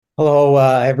Hello,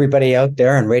 everybody out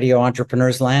there in Radio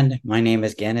Entrepreneurs Land. My name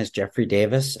again is Jeffrey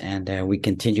Davis, and we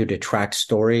continue to track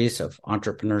stories of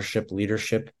entrepreneurship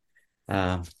leadership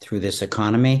through this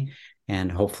economy.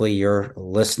 And hopefully, you're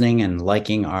listening and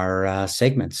liking our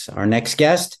segments. Our next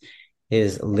guest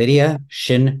is Lydia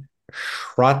Shin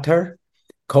Schroter,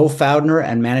 co-founder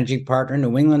and managing partner,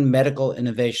 New England Medical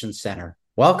Innovation Center.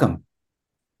 Welcome.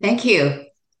 Thank you.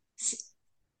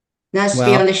 Nice to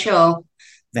be Well, on the show.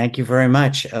 thank you very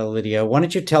much, Lydia. Why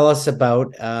don't you tell us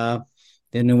about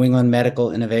the New England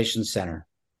Medical Innovation Center?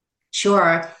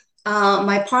 Sure.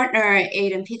 My partner,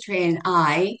 Aidan Petrie, and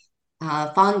I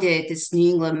founded this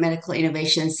New England Medical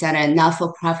Innovation Center, a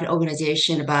not-for-profit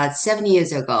organization, about 7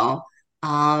 years ago,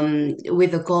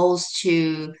 with the goals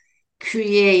to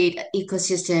create an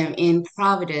ecosystem in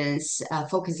Providence,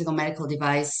 focusing on medical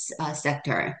device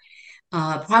sector.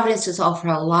 Providence has offered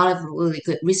a lot of really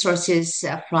good resources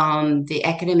from the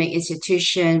academic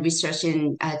institution, research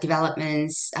and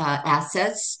developments,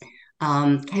 assets,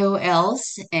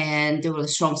 KOLs, and there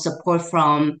was strong support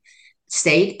from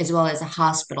state as well as a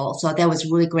hospital. So that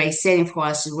was really great setting for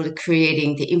us, really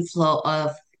creating the inflow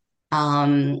of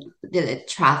the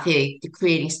traffic,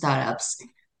 creating startups.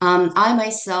 I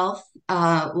myself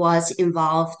was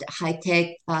involved high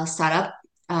tech startup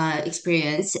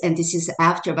experience, and this is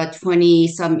after about 20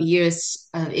 some years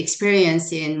of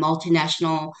experience in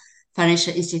multinational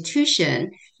financial institution.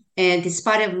 And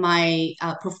despite of my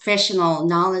professional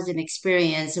knowledge and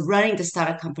experience, running the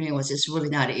startup company was just really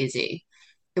not easy.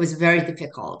 It was very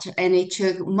difficult, and it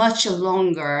took much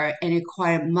longer and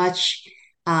required much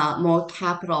more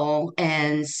capital,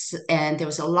 and there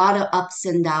was a lot of ups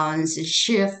and downs,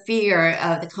 sheer fear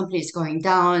of the companies going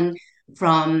down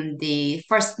from the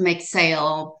first make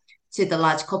sale to the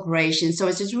large corporation. So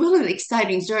it's just really an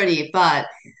exciting journey, but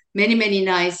many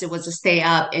nights it was to stay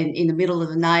up and in the middle of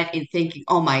the night and thinking,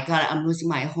 oh my God, I'm losing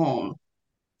my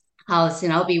house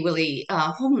and I'll be really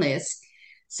homeless.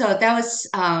 So that was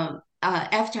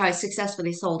after I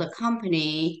successfully sold a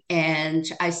company and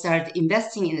I started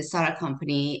investing in the startup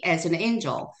company as an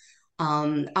angel.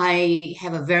 I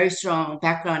have a very strong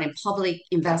background in public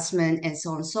investment and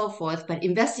so on and so forth, but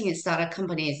investing in startup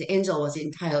company as an angel was an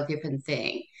entirely different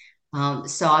thing.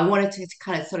 So I wanted to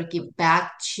kind of sort of give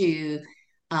back to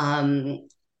um,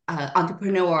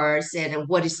 entrepreneurs and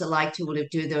what is it like to really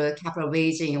do the capital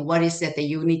raising and what is it that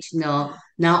you need to know,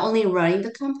 not only running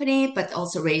the company, but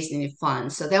also raising the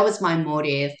funds. So that was my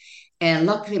motive. And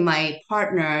luckily, my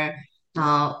partner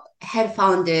had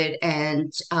founded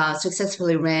and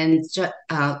successfully ran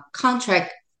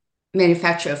contract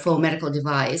manufacturer for medical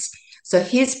device. So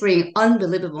he's bringing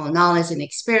unbelievable knowledge and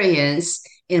experience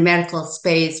in medical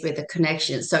space with the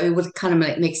connection. So it would kind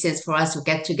of make sense for us to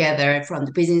get together from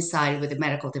the business side with the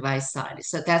medical device side.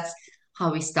 So that's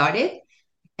how we started.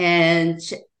 And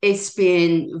it's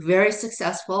been very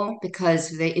successful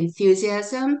because of the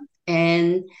enthusiasm,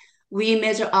 and we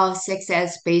measure our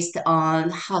success based on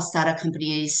how startup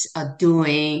companies are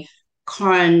doing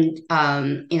current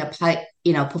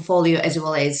portfolio as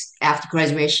well as after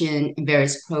graduation in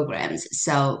various programs.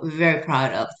 So we're very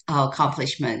proud of our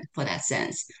accomplishment for that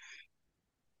sense.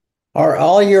 Are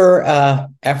all your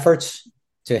efforts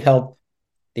to help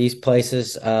these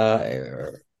places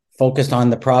focused on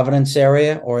the Providence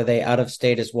area, or are they out of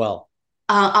state as well?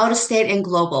 Out of state and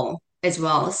global as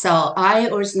well. So I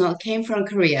originally came from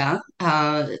Korea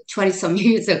 20 some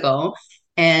years ago,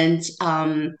 and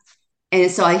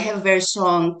so I have a very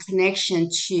strong connection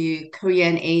to Korea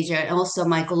and Asia, and also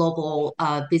my global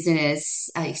business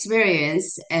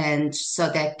experience, and so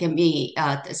that can be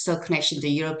so connection to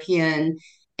European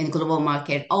and global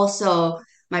market. Also,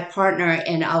 my partner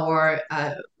in our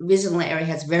regional area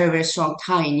has very strong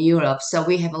tie in Europe, so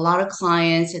we have a lot of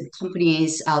clients and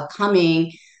companies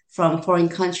coming from foreign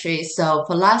countries. So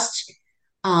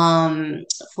um,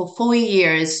 for 4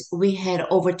 years, we had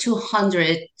over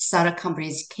 200 startup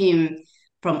companies came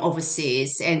from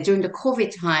overseas. And during the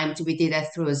COVID times, we did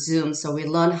that through Zoom. So we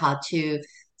learned how to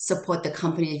support the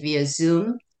company via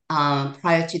Zoom.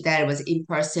 Prior to that, it was in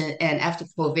person, and after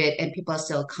COVID, and people are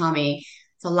still coming.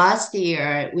 So last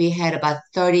year, we had about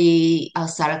 30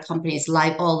 startup companies,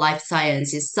 like all life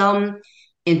sciences, some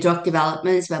in drug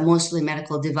developments, but mostly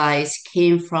medical device,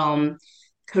 came from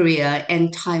Korea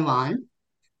and Taiwan,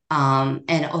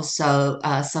 and also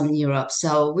some in Europe.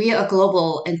 So we are a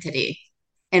global entity.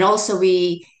 And also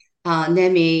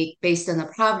NEMIC, based on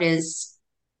the Providence,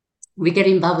 we get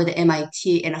involved with the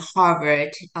MIT and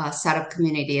Harvard startup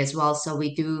community as well. So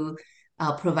we do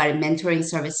provide mentoring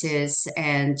services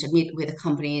and meet with the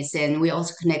companies. And we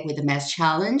also connect with the Mass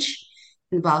Challenge.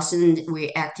 in Boston,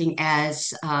 we're acting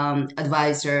as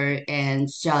advisor and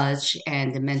judge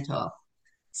and mentor.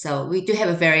 So we do have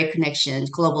a very connection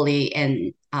globally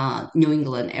in New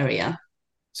England area.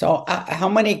 So, how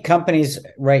many companies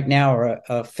right now are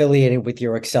affiliated with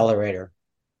your accelerator?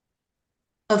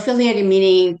 Affiliated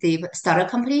meaning the startup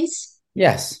companies.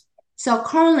 Yes. So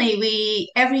currently,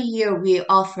 we every year we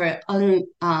offer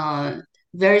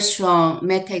very strong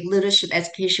medtech leadership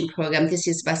education program. This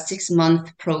is about 6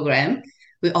 month program.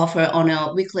 We offer on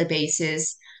a weekly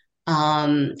basis.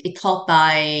 It taught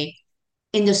by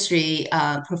industry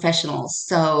professionals.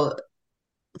 So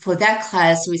for that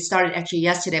class, we started actually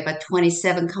yesterday, about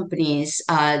 27 companies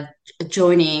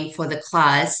joining for the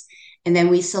class. And then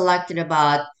we selected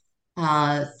about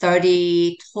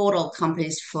 30 total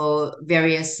companies for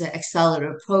various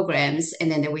accelerator programs. And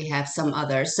then we have some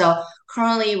others. So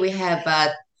currently we have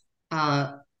about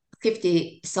uh,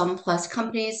 50 some plus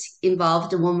companies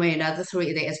involved in one way or another through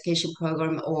the education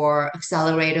program or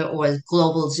accelerator or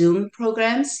global Zoom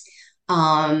programs.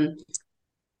 Um,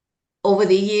 Over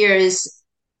the years,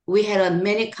 we had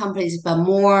many companies, but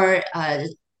more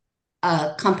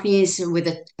companies with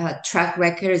a track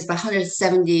record is about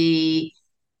 170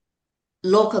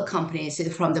 local companies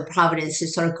from the province to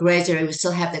sort of graduate. We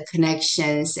still have the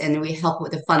connections and we help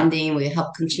with the funding. We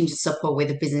help continue to support with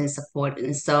the business support.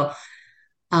 And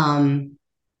um,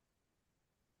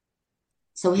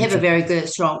 so we have a very good,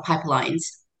 strong pipelines.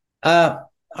 Uh,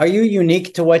 are you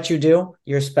unique to what you do,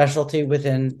 your specialty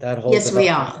within that whole Yes, we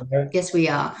development are. area? Yes, we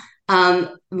are.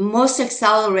 Most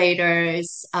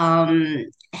accelerators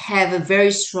have a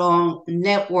very strong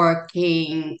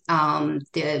networking,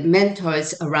 the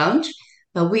mentors around,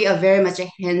 but we are very much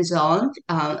hands-on.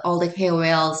 All the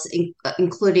KOLs,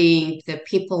 including the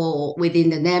people within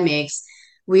the NEMICs,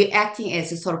 we're acting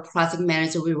as a sort of project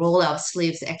manager. We roll our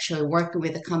sleeves, actually working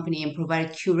with the company and provide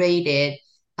a curated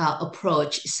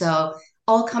approach. So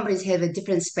all companies have a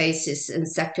different spaces and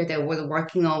sector that we're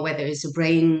working on, whether it's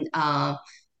brain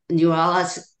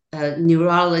neurology,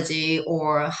 neurology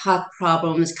or heart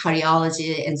problems,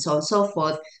 cardiology, and so on and so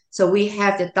forth. So we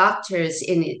have the doctors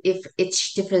in if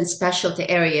each different specialty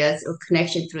areas or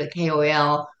connection through the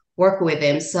KOL work with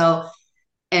them. So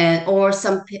and or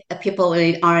some people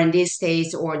in R&D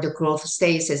stage or the growth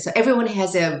stages. So everyone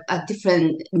has a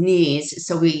different needs.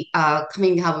 So we are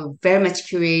coming up very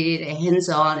much curated and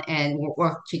hands-on and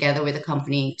work together with the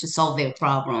company to solve their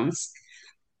problems.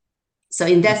 So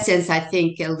in that sense, I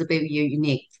think a little bit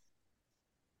unique.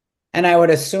 And I would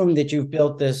assume that you've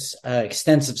built this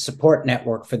extensive support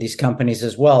network for these companies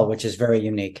as well, which is very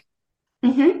unique.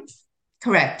 Hmm.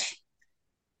 Correct.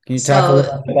 Can you talk a So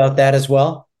little bit about that as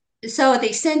well? So the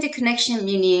extended connection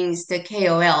meanings the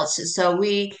KOLs. So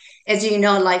we, as you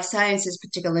know, life sciences,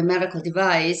 particularly medical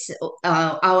device,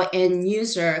 our end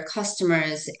user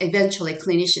customers, eventually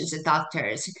clinicians and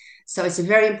doctors. So it's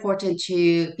very important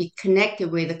to be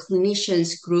connected with the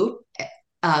clinicians group,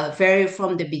 very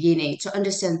from the beginning to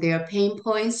understand their pain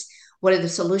points, what are the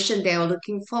solutions they are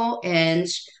looking for, and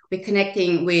we're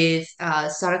connecting with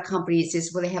startup companies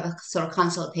is where they have a sort of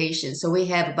consultation. So we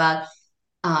have about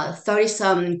 30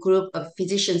 some group of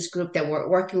physicians group that were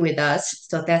working with us.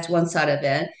 So that's one side of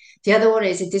it. The other one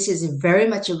is that this is very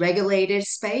much a regulated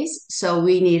space. So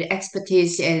we need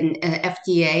expertise in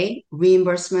FDA,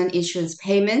 reimbursement, insurance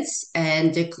payments,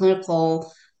 and the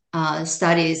clinical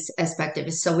studies aspect of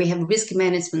it. So we have a risk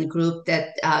management group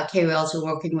that KOLs are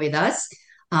working with us.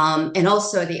 And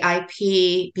also the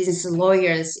IP business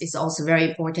lawyers is also very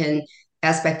important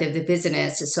aspect of the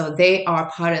business. So they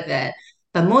are part of it.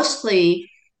 But mostly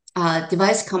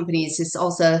device companies is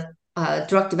also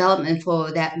drug development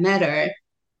for that matter.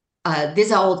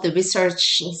 These are all the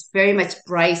research, is very much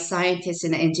bright scientists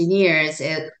and engineers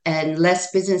and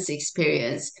less business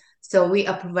experience. So we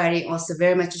are providing also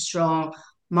very much strong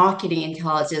marketing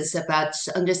intelligence about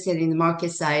understanding the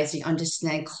market size, you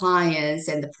understand clients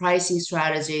and the pricing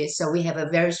strategy. So we have a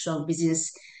very strong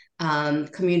business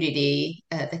community,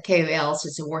 the KOLs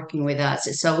is working with us.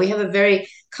 So we have a very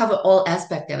cover all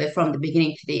aspect of it from the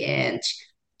beginning to the end,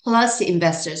 plus the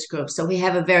investors group. So we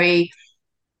have a very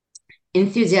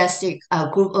enthusiastic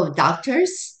group of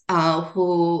doctors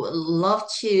who love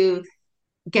to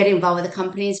get involved with the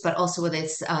companies, but also with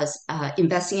this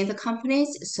investing in the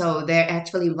companies. So they're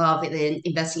actually involved in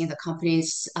investing in the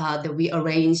companies that we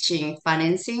arranging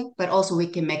financing, but also we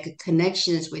can make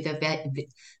connections with the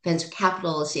venture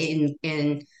capitals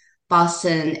in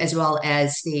Boston as well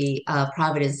as the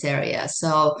Providence area.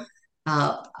 So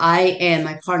I and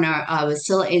my partner with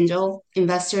still angel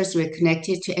investors. We're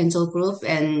connected to Angel Group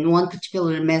and one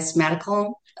particular Mass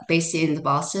Medical based in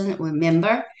Boston. We're a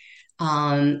member.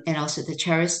 and also the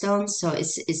cherry stone. So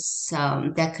it's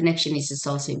that connection is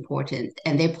also important,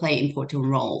 and they play important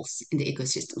roles in the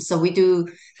ecosystem. So we do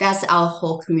that's our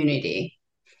whole community.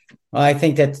 Well, I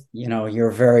think that, you're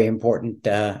a very important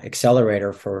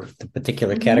accelerator for the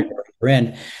particular Mhm. category you're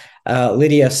in.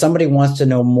 Lydia, if somebody wants to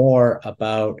know more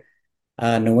about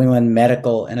New England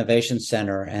Medical Innovation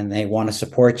Center and they want to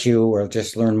support you or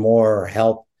just learn more or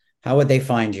help, how would they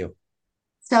find you?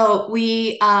 So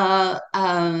we have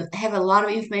a lot of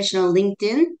information on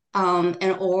LinkedIn,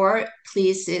 and or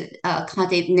please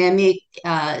contact NEMIC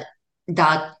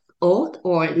 .org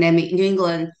or NEMIC New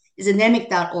England is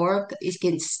NEMIC.org. You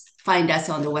can find us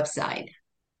on the website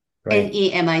Great.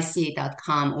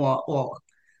 nemic.com or org.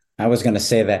 I was going to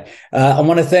say that. I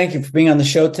want to thank you for being on the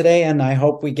show today, and I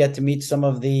hope we get to meet some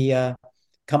of the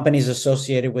companies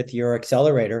associated with your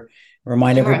accelerator.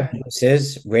 Remind Sure. everybody this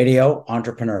is Radio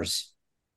Entrepreneurs.